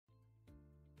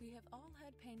We have all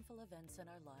had painful events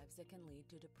in our lives that can lead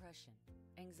to depression,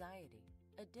 anxiety,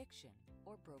 addiction,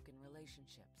 or broken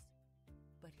relationships.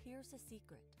 But here's a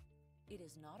secret. It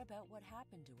is not about what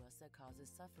happened to us that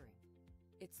causes suffering.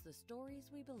 It's the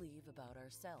stories we believe about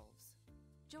ourselves.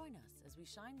 Join us as we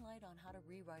shine light on how to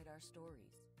rewrite our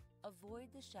stories,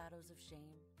 avoid the shadows of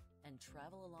shame, and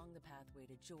travel along the pathway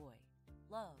to joy,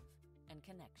 love, and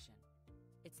connection.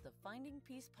 It's the Finding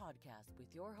Peace podcast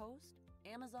with your host,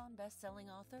 Amazon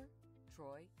best-selling author,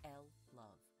 Troy L.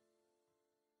 Love.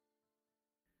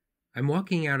 I'm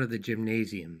walking out of the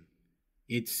gymnasium.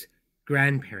 It's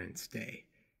Grandparents' Day,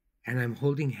 and I'm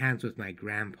holding hands with my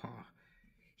grandpa.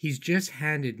 He's just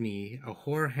handed me a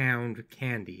Horehound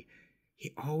candy.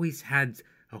 He always had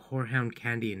a Horehound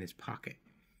candy in his pocket.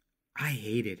 I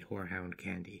hated Horehound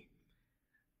candy.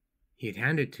 He'd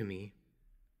hand it to me.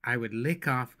 I would lick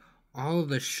off all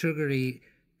the sugary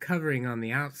covering on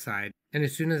the outside, and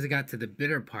as soon as I got to the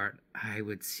bitter part, I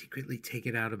would secretly take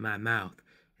it out of my mouth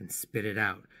and spit it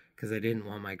out because I didn't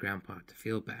want my grandpa to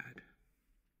feel bad.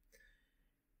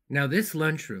 Now, this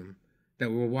lunchroom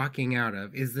that we're walking out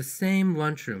of is the same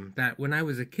lunchroom that when I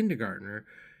was a kindergartner,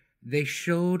 they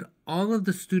showed all of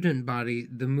the student body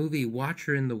the movie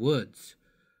Watcher in the Woods.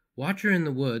 Watcher in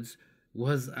the Woods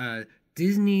was a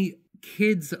Disney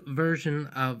kids version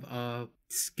of a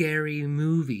scary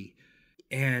movie.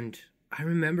 And I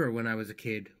remember when I was a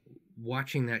kid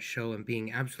watching that show and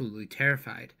being absolutely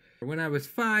terrified. When I was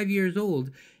 5 years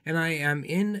old and I am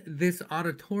in this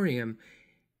auditorium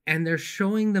and they're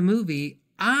showing the movie,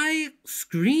 I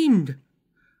screamed.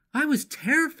 I was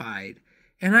terrified.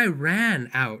 And I ran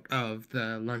out of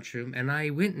the lunchroom and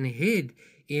I went and hid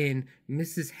in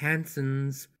Mrs.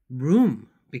 Hanson's room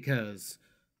because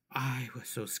I was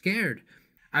so scared.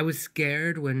 I was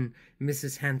scared when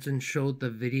Mrs. Hanson showed the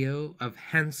video of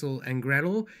Hansel and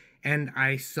Gretel and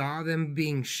I saw them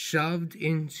being shoved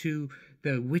into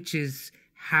the witch's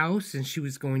house and she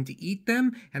was going to eat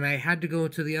them, and I had to go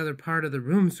to the other part of the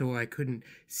room so I couldn't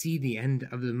see the end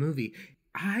of the movie.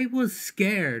 I was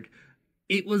scared.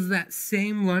 It was that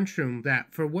same lunchroom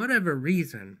that, for whatever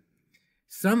reason,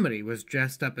 somebody was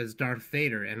dressed up as Darth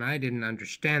Vader, and I didn't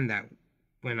understand that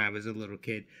when I was a little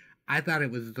kid. I thought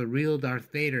it was the real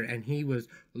Darth Vader, and he was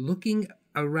looking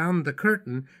around the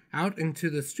curtain out into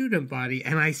the student body,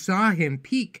 and I saw him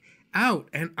peek out,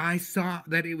 and I saw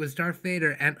that it was Darth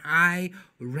Vader, and I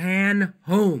ran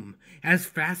home as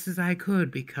fast as I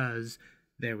could because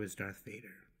there was Darth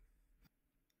Vader.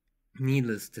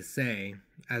 Needless to say,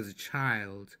 as a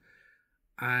child,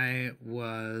 I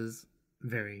was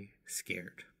very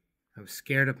scared. I was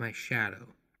scared of my shadow.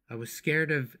 I was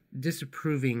scared of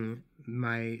disapproving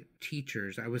my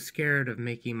teachers. I was scared of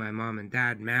making my mom and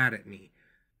dad mad at me.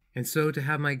 And so to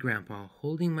have my grandpa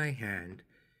holding my hand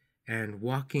and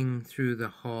walking through the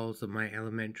halls of my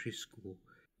elementary school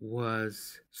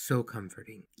was so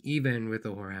comforting, even with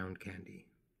the Horehound candy.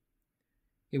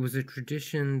 It was a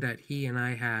tradition that he and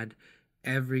I had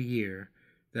every year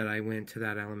that I went to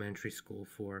that elementary school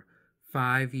for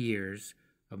 5 years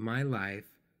of my life.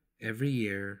 Every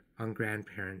year on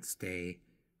Grandparents' Day,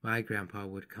 my grandpa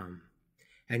would come,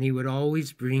 and he would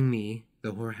always bring me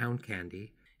the Horehound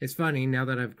candy. It's funny, now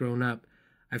that I've grown up,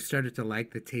 I've started to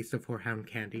like the taste of Horehound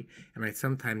candy, and I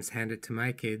sometimes hand it to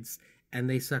my kids, and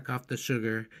they suck off the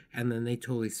sugar, and then they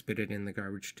totally spit it in the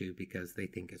garbage too because they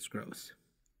think it's gross.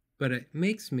 But it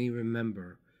makes me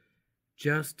remember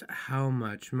just how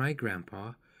much my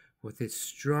grandpa, with his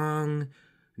strong,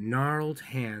 gnarled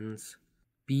hands,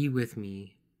 be with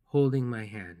me, holding my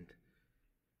hand.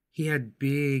 He had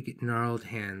big, gnarled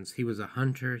hands. He was a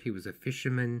hunter. He was a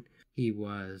fisherman. He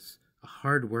was a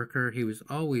hard worker. He was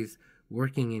always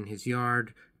working in his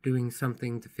yard, doing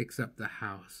something to fix up the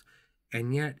house.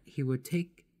 And yet he would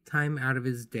take time out of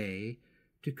his day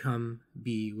to come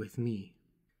be with me.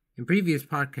 In previous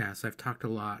podcasts, I've talked a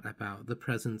lot about the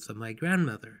presence of my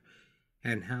grandmother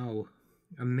and how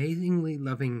amazingly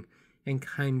loving and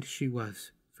kind she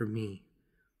was for me.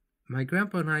 My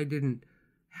grandpa and I didn't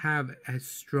have as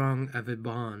strong of a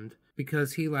bond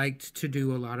because he liked to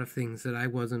do a lot of things that I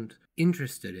wasn't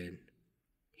interested in.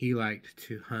 He liked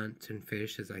to hunt and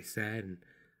fish, as I said, and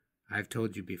I've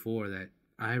told you before that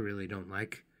I really don't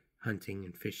like hunting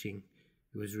and fishing.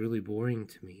 It was really boring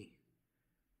to me.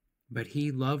 But he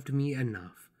loved me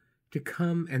enough to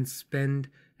come and spend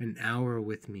an hour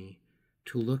with me,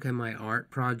 to look at my art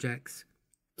projects,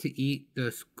 to eat the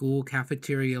school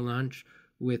cafeteria lunch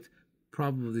with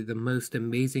probably the most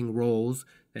amazing rolls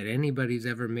that anybody's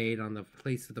ever made on the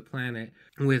face of the planet,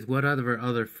 with whatever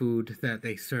other food that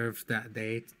they served that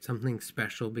day, something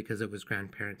special because it was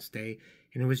Grandparents' Day,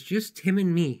 and it was just him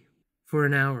and me for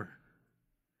an hour.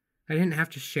 I didn't have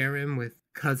to share him with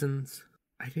cousins.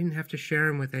 I didn't have to share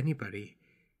him with anybody.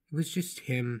 It was just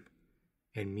him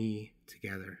and me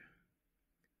together.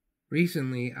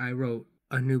 Recently, I wrote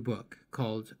a new book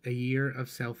called A Year of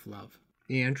Self-Love.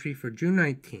 The entry for June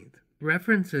 19th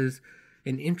references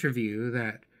an interview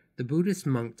that the Buddhist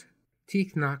monk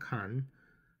Thich Nhat Hanh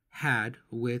had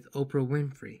with Oprah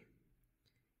Winfrey.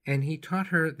 And he taught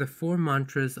her the 4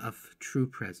 mantras of true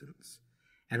presence.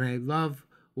 And I love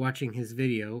watching his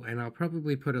video, and I'll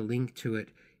probably put a link to it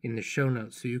in the show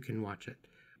notes so you can watch it.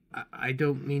 I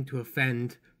don't mean to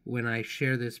offend when I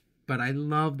share this, but I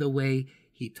love the way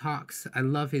he talks. I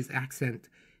love his accent.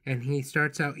 And he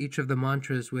starts out each of the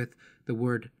mantras with the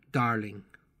word darling.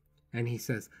 And he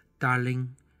says,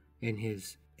 darling, in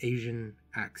his Asian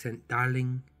accent,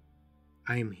 darling,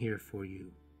 I am here for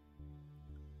you.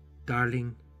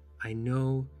 Darling, I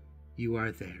know you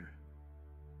are there.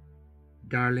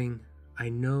 Darling, I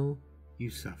know you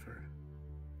suffer.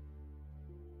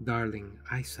 Darling,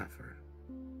 I suffer.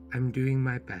 I'm doing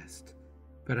my best,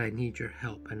 but I need your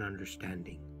help and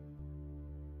understanding.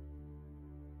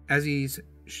 As he's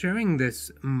sharing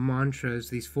these 4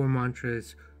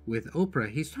 mantras with Oprah,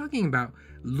 he's talking about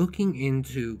looking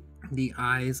into the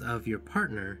eyes of your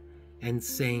partner and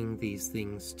saying these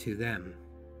things to them.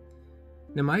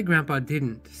 Now, my grandpa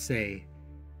didn't say,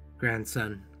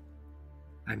 grandson,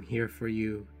 I'm here for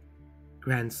you.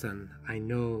 Grandson, I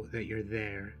know that you're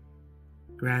there.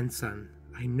 Grandson,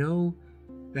 I know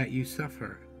that you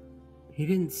suffer. He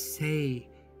didn't say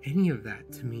any of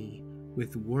that to me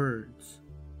with words,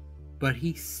 but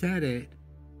he said it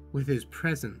with his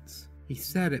presence. He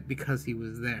said it because he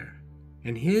was there.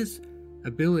 And his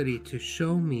ability to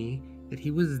show me that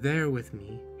he was there with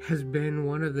me has been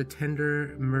one of the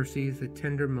tender mercies, the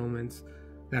tender moments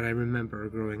that I remember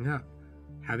growing up,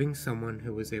 having someone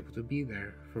who was able to be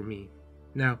there for me.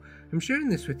 Now, I'm sharing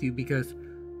this with you because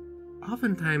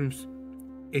oftentimes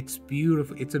it's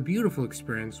beautiful. It's a beautiful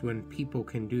experience when people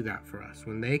can do that for us,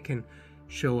 when they can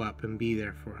show up and be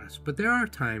there for us. But there are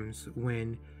times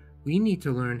when we need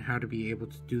to learn how to be able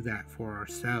to do that for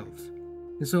ourselves.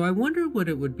 And so I wonder what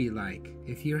it would be like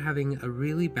if you're having a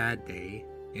really bad day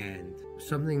and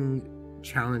something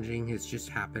challenging has just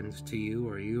happened to you,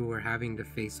 or you are having to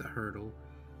face a hurdle,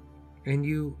 and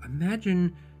you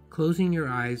imagine closing your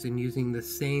eyes and using the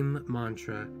same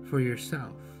mantra for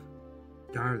yourself.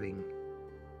 Darling,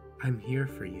 I'm here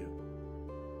for you.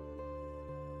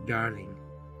 Darling,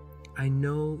 I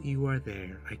know you are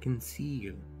there. I can see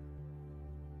you.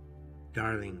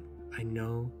 Darling, I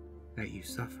know that you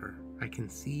suffer. I can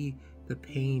see the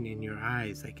pain in your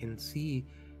eyes. I can see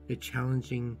the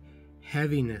challenging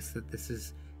heaviness that this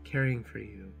is carrying for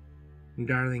you. And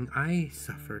darling, I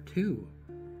suffer too.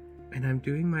 And I'm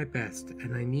doing my best,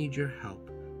 and I need your help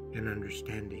and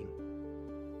understanding.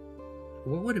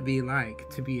 What would it be like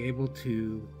to be able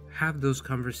to have those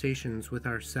conversations with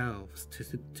ourselves,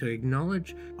 to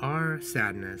acknowledge our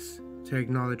sadness, to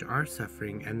acknowledge our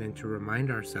suffering, and then to remind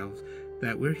ourselves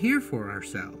that we're here for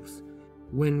ourselves?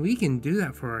 When we can do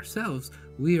that for ourselves,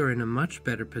 we are in a much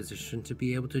better position to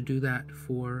be able to do that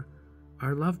for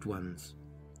our loved ones.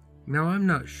 Now, I'm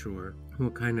not sure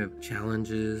what kind of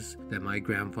challenges that my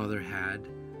grandfather had.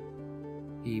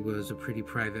 He was a pretty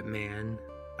private man.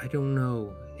 I don't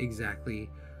know exactly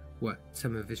what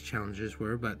some of his challenges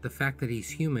were, but the fact that he's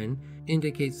human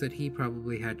indicates that he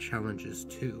probably had challenges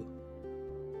too.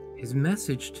 His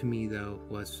message to me, though,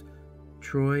 was,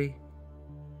 Troy,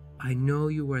 I know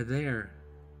you are there.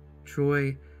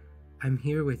 Troy, I'm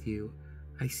here with you.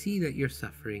 I see that you're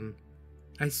suffering.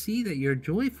 I see that you're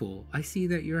joyful. I see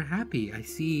that you're happy. I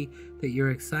see that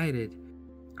you're excited.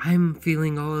 I'm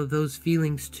feeling all of those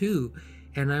feelings too,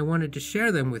 and I wanted to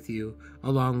share them with you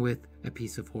along with a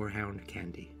piece of Horehound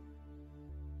candy.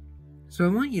 So I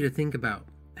want you to think about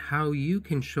how you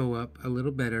can show up a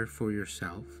little better for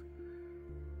yourself,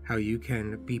 how you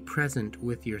can be present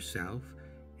with yourself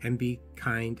and be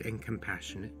kind and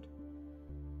compassionate.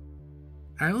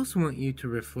 I also want you to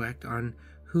reflect on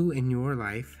who in your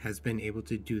life has been able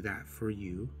to do that for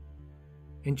you,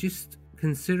 and just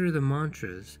consider the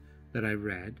mantras that I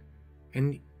read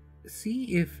and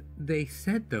see if they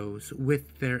said those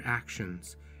with their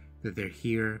actions, that they're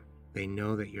here, they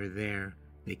know that you're there,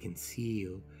 they can see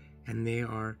you, and they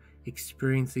are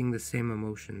experiencing the same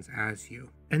emotions as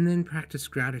you. And then practice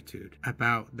gratitude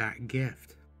about that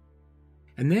gift.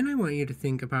 And then I want you to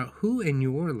think about who in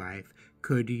your life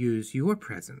could use your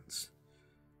presence.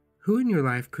 Who in your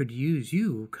life could use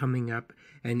you coming up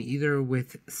and either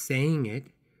with saying it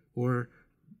or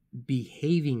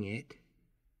behaving it,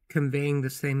 conveying the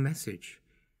same message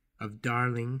of,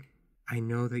 darling, I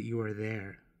know that you are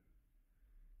there.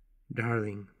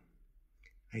 Darling,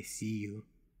 I see you.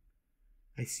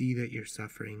 I see that you're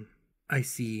suffering. I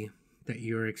see that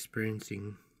you're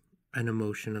experiencing an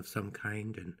emotion of some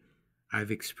kind, and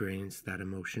I've experienced that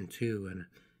emotion too, and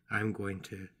I'm going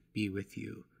to be with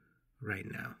you right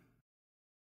now.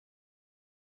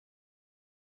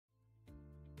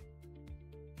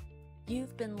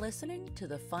 You've been listening to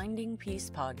the Finding Peace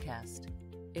podcast.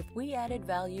 If we added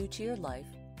value to your life,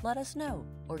 let us know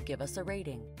or give us a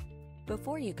rating.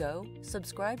 Before you go,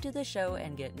 subscribe to the show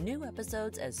and get new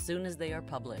episodes as soon as they are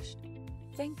published.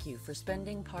 Thank you for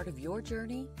spending part of your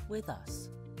journey with us.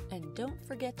 And don't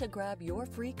forget to grab your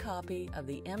free copy of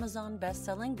the Amazon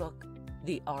best-selling book,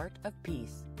 The Art of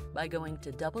Peace, by going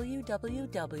to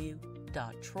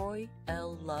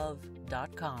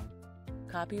www.troylove.com.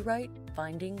 Copyright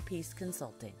Finding Peace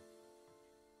Consulting.